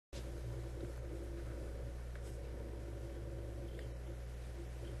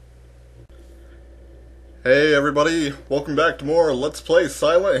Hey everybody, welcome back to more Let's Play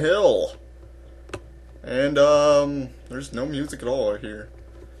Silent Hill. And there's no music at all here.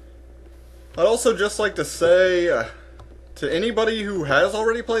 I'd also just like to say to anybody who has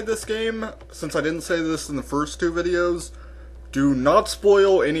already played this game, since I didn't say this in the first two videos, do not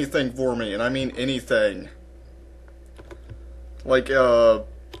spoil anything for me, and I mean anything. Like,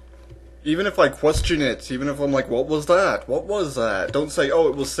 even if I question it, even if I'm like, what was that? What was that? Don't say, oh,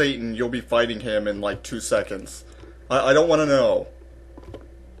 it was Satan, you'll be fighting him in like 2 seconds. I don't want to know.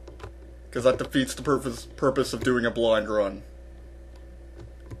 Because that defeats the purpose of doing a blind run.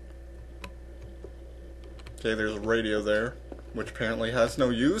 Okay, there's a radio there, which apparently has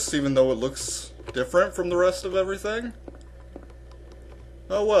no use, even though it looks different from the rest of everything.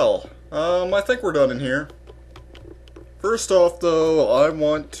 Oh well, I think we're done in here. First off, though, I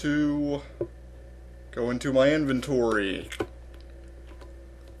want to go into my inventory.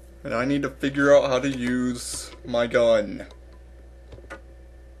 And I need to figure out how to use my gun.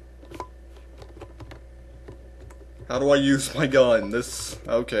 How do I use my gun?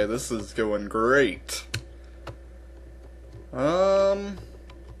 Okay, this is going great. Can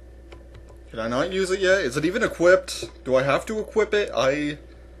I not use it yet? Is it even equipped? Do I have to equip it? I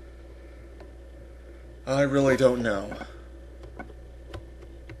really don't know.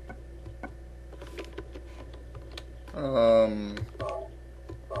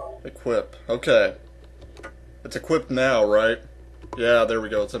 Equip. Okay. It's equipped now, right? Yeah, there we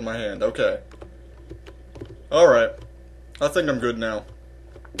go. It's in my hand. Okay. Alright. I think I'm good now.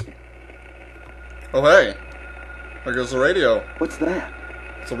 Oh, hey. There goes the radio. What's that?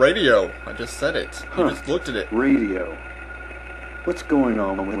 It's a radio. I just said it. Huh. You just looked at it. Radio. What's going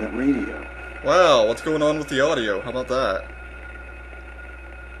on with that radio? Wow, what's going on with the audio? How about that?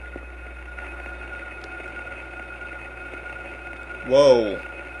 Whoa.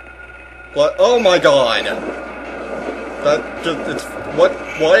 What? Oh my god! That just, it's, what?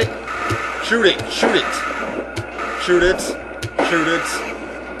 Shoot it! Shoot it! Shoot it! Shoot it!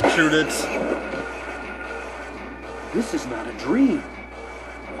 Shoot it! This is not a dream.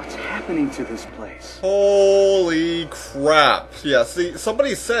 What's happening to this place? Holy crap. Yeah, see,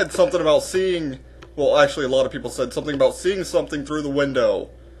 somebody said something about seeing, well, actually a lot of people said something about seeing something through the window.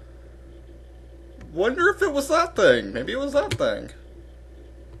 Wonder if it was that thing. Maybe it was that thing.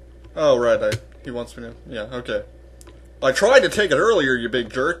 Oh, right, he wants me to, yeah, okay. I tried to take it earlier, you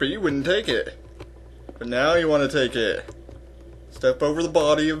big jerk, but you wouldn't take it. But now you want to take it. Step over the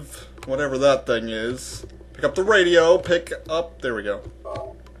body of whatever that thing is. Pick up the radio, pick up, there we go.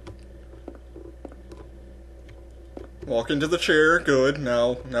 Walk into the chair, good,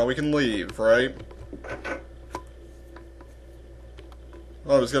 now we can leave, right?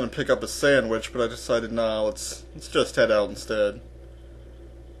 I was gonna pick up a sandwich, but I decided, nah, let's just head out instead.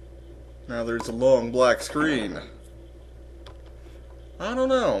 Now there's a long black screen. I don't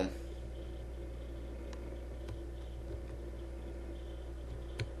know.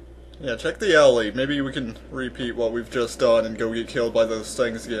 Yeah, check the alley. Maybe we can repeat what we've just done and go get killed by those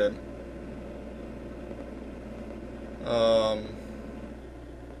things again.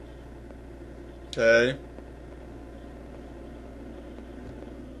 Okay.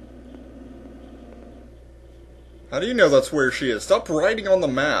 How do you know that's where she is? Stop writing on the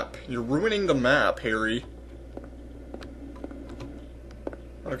map. You're ruining the map, Harry.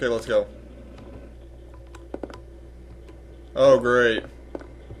 Okay, let's go. Oh, great.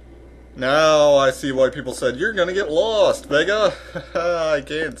 Now I see why people said, you're gonna get lost, Vega. I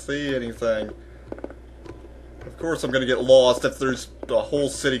can't see anything. Of course I'm gonna get lost if there's a whole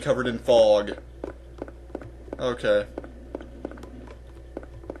city covered in fog. Okay.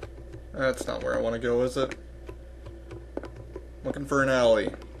 That's not where I want to go, is it? Looking for an alley.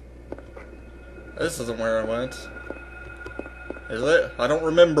 This isn't where I went. Is it? I don't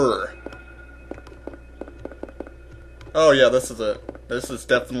remember. Oh yeah, this is it. This is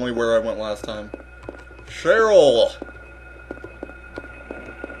definitely where I went last time. Cheryl!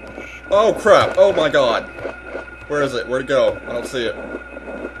 Oh crap! Oh my god! Where is it? Where'd it go? I don't see it.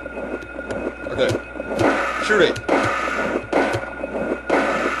 Okay. Shoot it!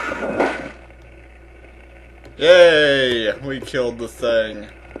 Yay! We killed the thing.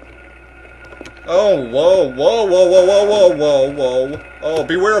 Oh, whoa, whoa, whoa, whoa, whoa, whoa, whoa, whoa. Oh,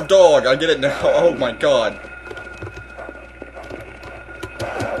 beware of dog. I get it now. Oh my god.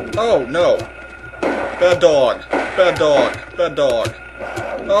 Oh, no. Bad dog. Bad dog. Bad dog.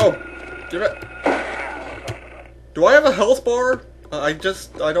 Oh, give it. Do I have a health bar? I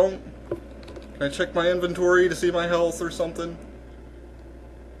don't... Can I check my inventory to see my health or something?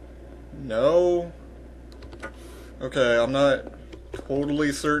 No. Okay, I'm not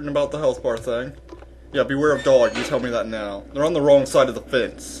totally certain about the health bar thing. Yeah, beware of dog. You tell me that now. They're on the wrong side of the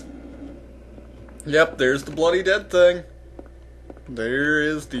fence. Yep, there's the bloody dead thing. There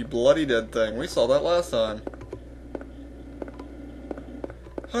is the bloody dead thing. We saw that last time.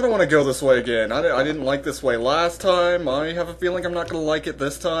 I don't want to go this way again. I didn't like this way last time. I have a feeling I'm not going to like it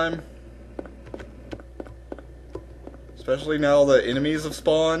this time. Especially now the enemies have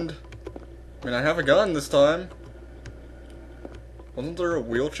spawned. I mean, I have a gun this time. Wasn't there a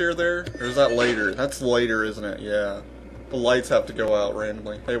wheelchair there? Or is that later? That's later, isn't it? Yeah. The lights have to go out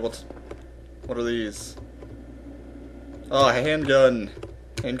randomly. Hey, what are these? Ah, a handgun.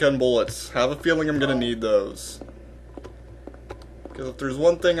 Handgun bullets. Have a feeling I'm gonna need those. Because if there's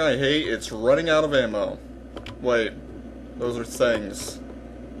one thing I hate, it's running out of ammo. Wait. Those are things.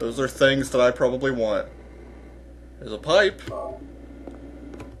 Those are things that I probably want. There's a pipe.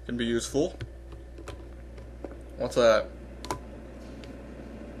 Can be useful. What's that?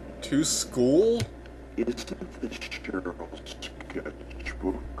 To school? Is it the Cheryl's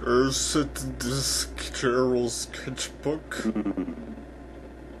sketchbook? Is it this Cheryl's sketchbook?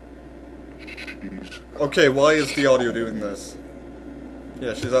 Okay, why is the audio doing this?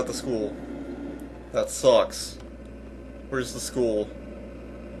 Yeah, she's at the school. That sucks. Where's the school?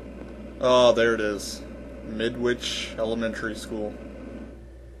 Ah, there it is. Midwich Elementary School.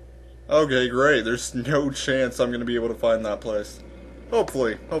 Okay, great. There's no chance I'm gonna be able to find that place.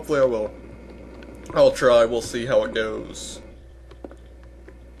 Hopefully. Hopefully I will. I'll try. We'll see how it goes.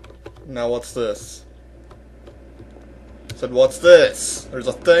 Now what's this? I said, what's this? There's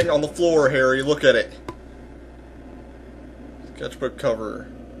a thing on the floor, Harry. Look at it. Sketchbook cover.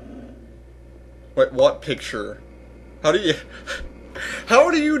 Wait, what picture? How do you... How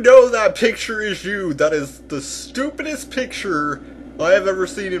do you know that picture is you? That is the stupidest picture I have ever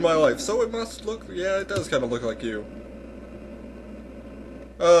seen in my life. So it must look... Yeah, it does kind of look like you.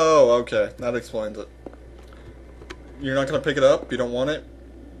 Oh, okay. That explains it. You're not going to pick it up? You don't want it?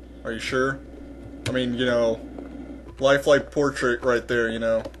 Are you sure? I mean, you know, lifelike portrait right there, you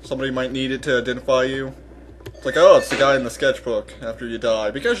know. Somebody might need it to identify you. It's like, oh, it's the guy in the sketchbook after you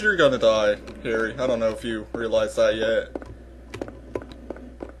die. Because you're gonna die, Harry. I don't know if you realize that yet.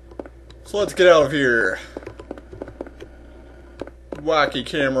 So let's get out of here. Wacky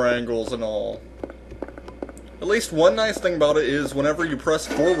camera angles and all. At least one nice thing about it is whenever you press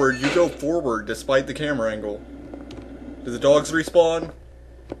forward, you go forward despite the camera angle. Do the dogs respawn?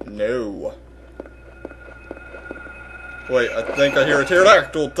 No. Wait, I think I hear a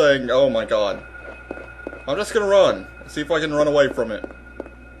pterodactyl thing. Oh my god. I'm just gonna run. See if I can run away from it.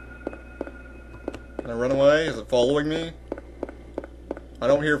 Can I run away? Is it following me? I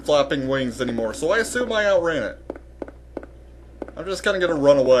don't hear flapping wings anymore, so I assume I outran it. I'm just kinda gonna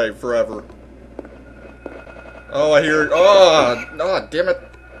run away forever. Oh, I hear... Ah, damn it.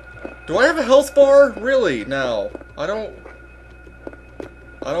 Do I have a health bar? Really? Now. I don't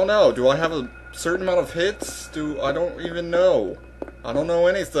know. Do I have a certain amount of hits? I don't even know. I don't know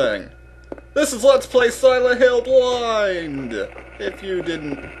anything. This is Let's Play Silent Hill Blind! If you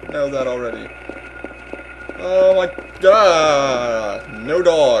didn't know that already. Oh my god! No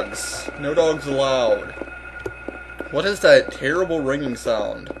dogs. No dogs allowed. What is that terrible ringing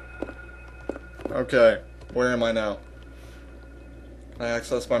sound? Okay, where am I now? Can I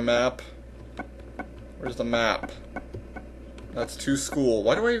access my map? Where's the map? That's to school.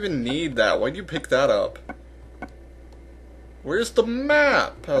 Why do I even need that? Why do you pick that up? Where's the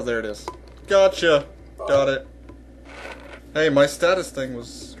map? Oh, there it is. Gotcha. Got it. Hey, my status thing was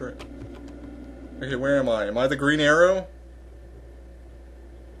straight. Okay, where am I? Am I the green arrow?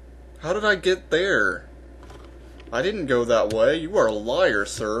 How did I get there? I didn't go that way. You are a liar,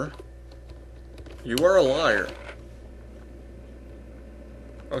 sir. You are a liar.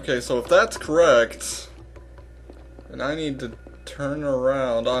 Okay, so if that's correct, then I need to turn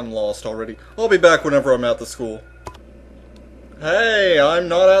around. I'm lost already. I'll be back whenever I'm at the school. Hey, I'm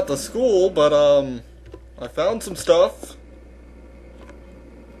not at the school, but, I found some stuff.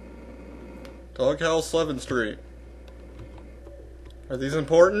 Doghouse 7th Street. Are these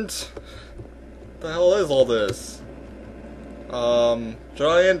important? What the hell is all this?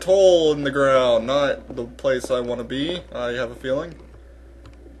 Giant hole in the ground. Not the place I want to be, I have a feeling.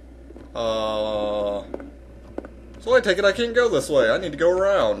 So I take it I can't go this way. I need to go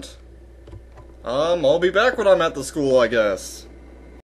around. I'll be back when I'm at the school, I guess.